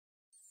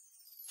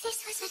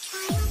This was a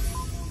triumph.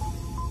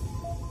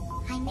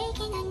 I'm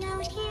making a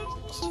note here,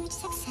 huge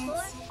success.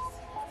 4,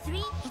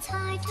 3, it's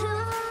hard to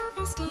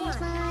overstate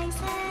my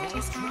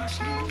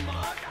satisfaction.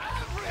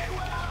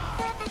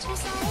 Perpetual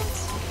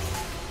silence.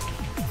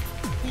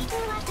 We do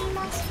what we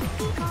must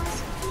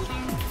because we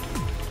can.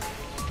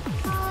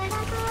 For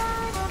the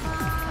good of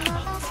all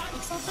of us,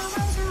 except the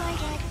ones who are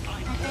dead.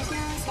 But there's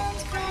no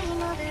sense crying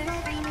over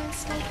every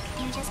mistake.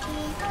 You just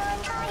keep on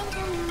trying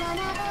to run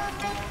out of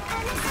it.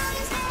 And the sun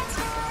is next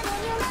on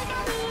and you like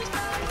a beat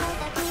on. But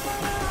the people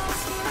who are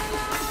still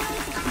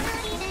alive,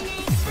 not even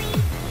X3.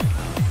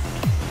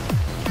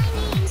 I'm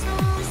being so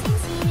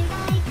sincere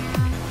right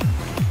now.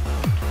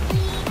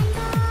 Even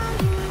though you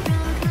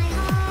broke my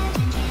heart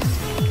and can't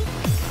breathe.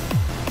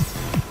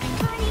 And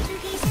tore me to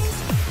pieces.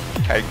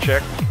 Cake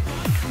check.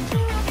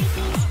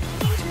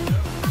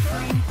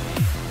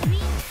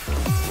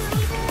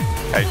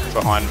 Cake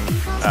behind,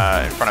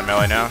 in front of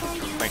melee now.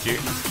 Thank you.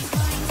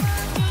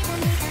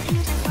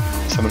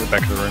 Some at the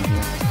back of the room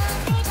here.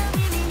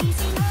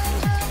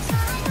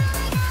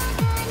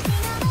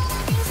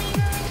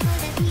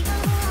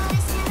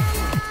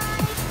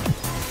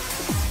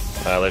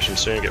 Annihilation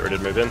soon, get ready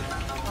to move in.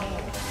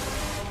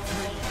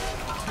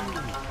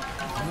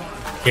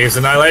 Here's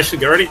Annihilation,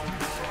 get ready.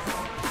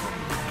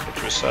 Get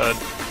to his side.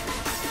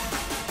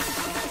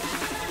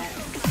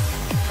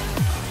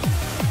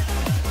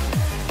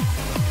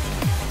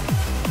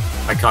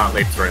 I can't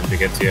leap through him to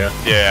get to you.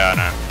 Yeah, I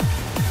know.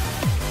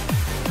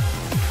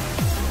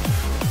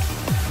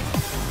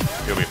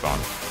 You'll be fine.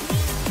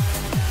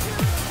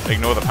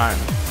 Ignore the pain.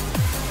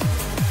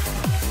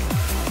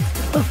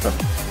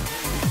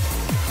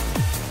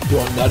 You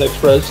want that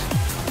express?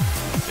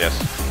 Yes.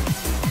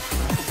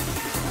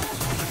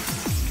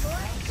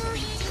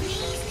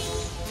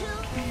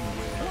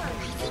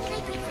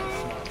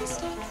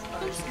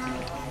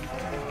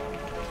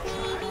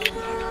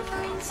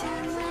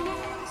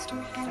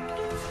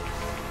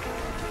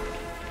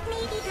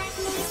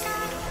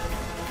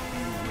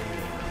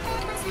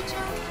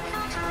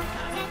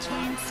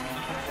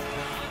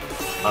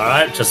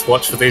 Alright, just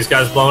watch for these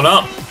guys blowing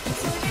up.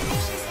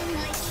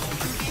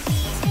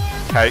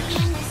 Cakes.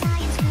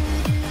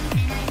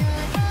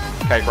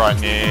 Cake right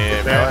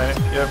near melee.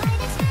 Yep.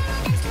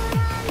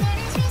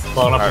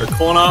 Blowing up in the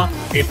corner.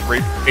 Eat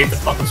the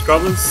fucking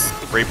scrubbers.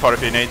 Repot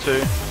if you need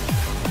to.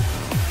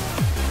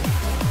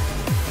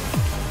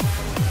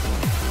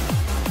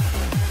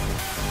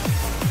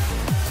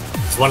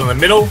 There's one in the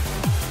middle.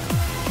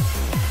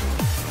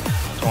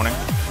 Taunting.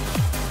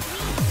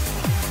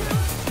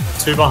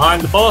 2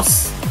 behind the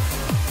boss.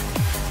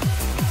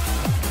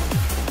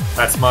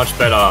 That's much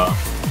better.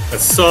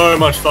 That's so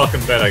much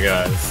fucking better,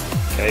 guys.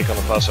 Cake on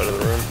the far side of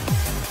the room.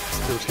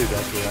 Still too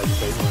bad for the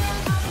beat one.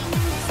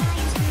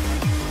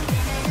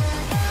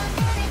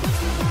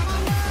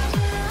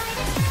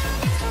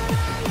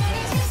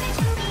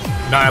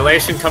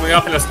 Annihilation coming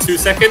up in just 2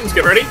 seconds.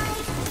 Get ready.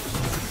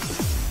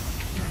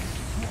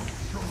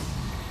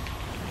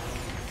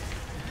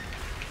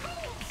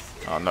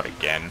 Oh, not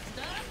again.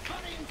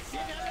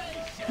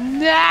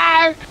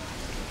 No!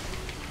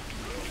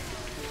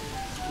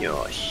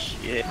 Yo,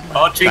 shit.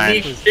 Oh,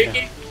 cheeky, Thanks.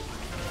 cheeky.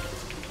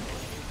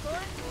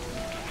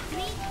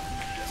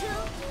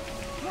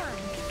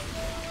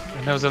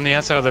 And I was on the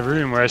outside of the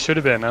room where I should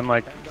have been,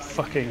 unlike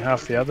fucking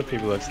half the other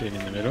people I've seen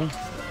in the middle.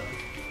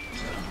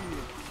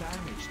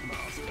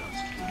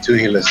 2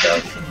 healers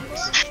down.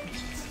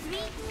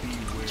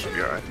 Should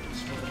be alright.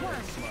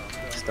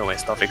 Still my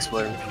stuff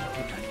exploding.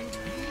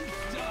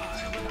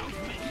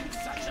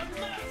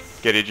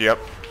 Get Iggy up.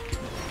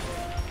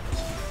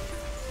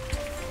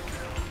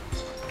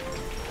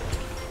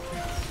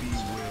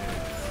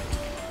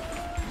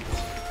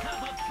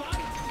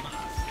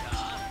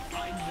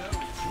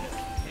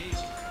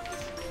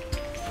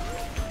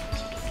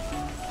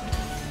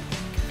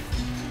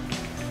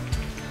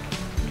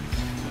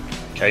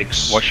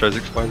 Cakes. Watch those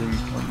exploding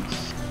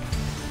ones.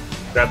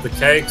 Grab the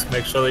cakes.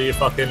 Make sure that you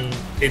fucking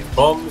hit the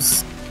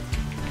bombs.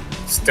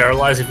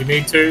 Sterilize if you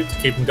need to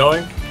keep them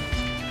going.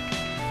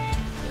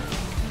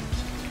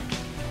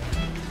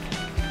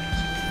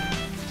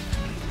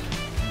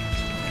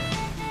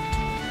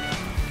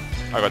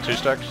 I got 2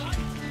 stacks.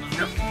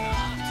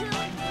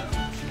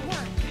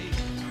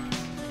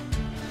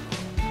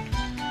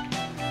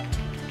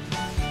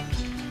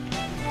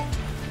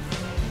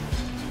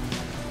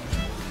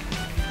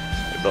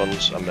 The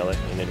bones, I'm melee,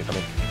 you need to come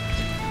in.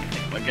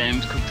 My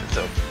game's cooked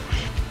itself.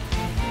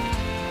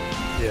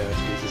 Yeah,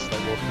 he's just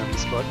like walking on the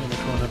spot in the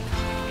corner.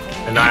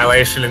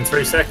 Annihilation in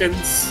 3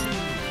 seconds.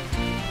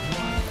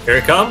 Here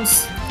it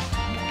comes.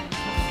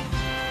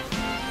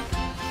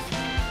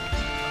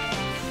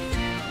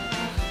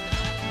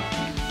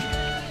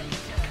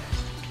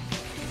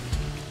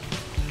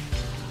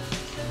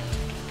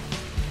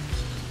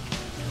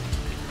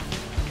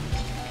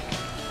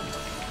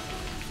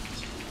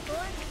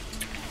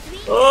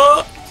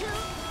 Oh!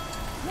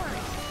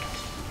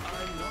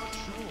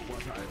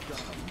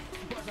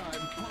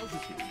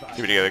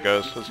 Keep it together,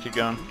 guys. Let's keep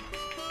going.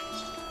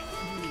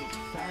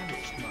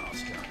 Vanished,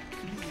 Master.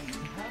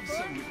 Have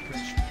some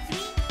refreshment.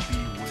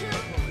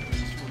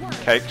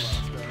 Cakes.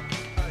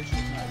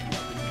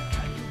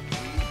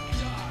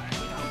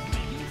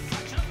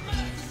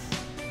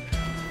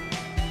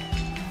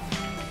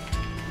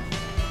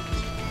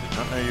 I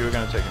don't know you were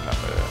going to take him that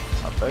way.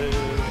 Not bad.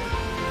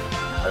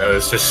 And there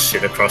was just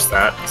shit across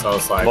that, so I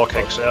was like, More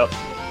cakes out.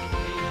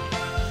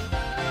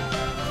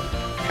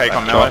 Cake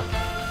on melee.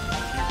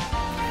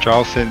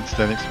 Charles sends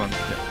the next one.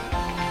 Yeah.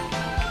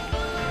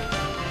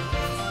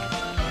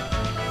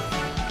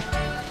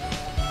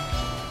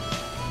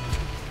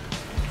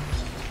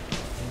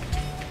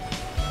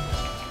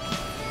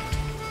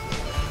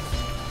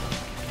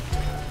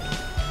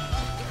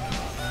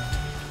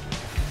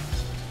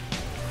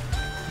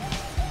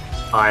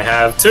 I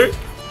have 2.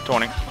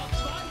 Taunting.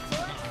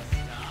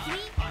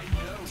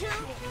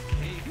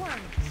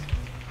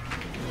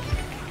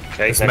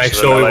 Okay, Let's make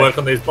sure we work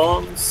on these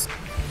bombs.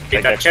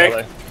 Get that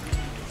cake.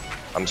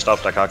 I'm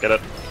stuffed, I can't get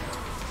it.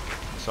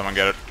 Someone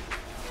get it.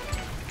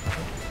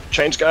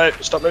 Change guy,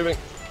 stop moving.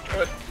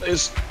 Alright,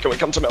 please, can we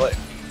come to melee?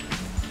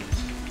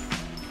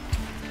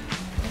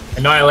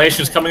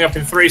 Annihilation's coming up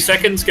in 3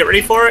 seconds. Get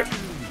ready for it.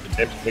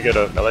 Yep, we go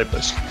to melee,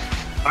 please.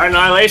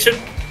 Annihilation.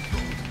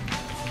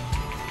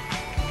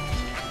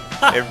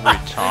 Every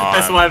time.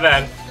 That's my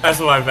bad. That's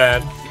my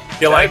bad.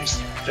 You're like,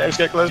 James,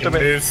 get close you to me.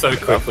 move so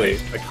quickly.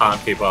 I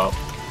can't keep up.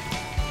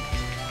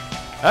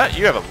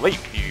 You have a leap,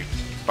 you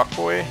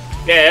fuckboy.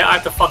 Yeah, I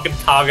have to fucking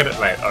target it,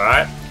 mate. All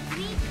right.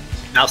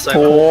 Now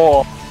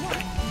so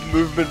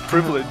movement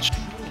privilege.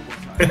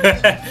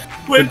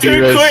 We're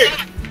too quick.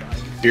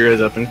 Beer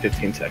is up in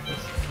 15 seconds.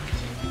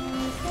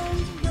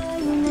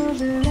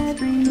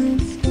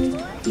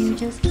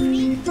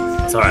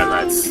 It's alright,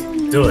 lads.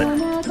 Do it.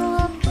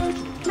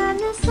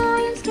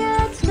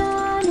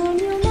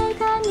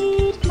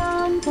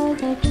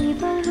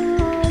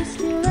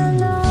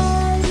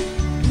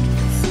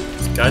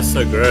 This guy's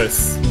so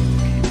gross.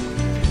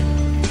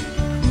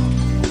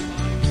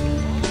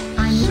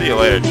 See you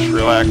later,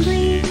 Trilliax,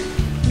 you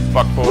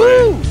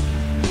fuckboy.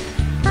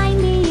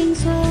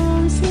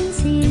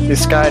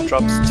 This guy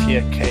drops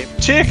tier cape.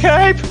 Tier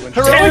cape!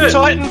 Heroic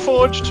Titan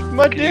forged!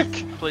 My dick!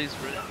 Please.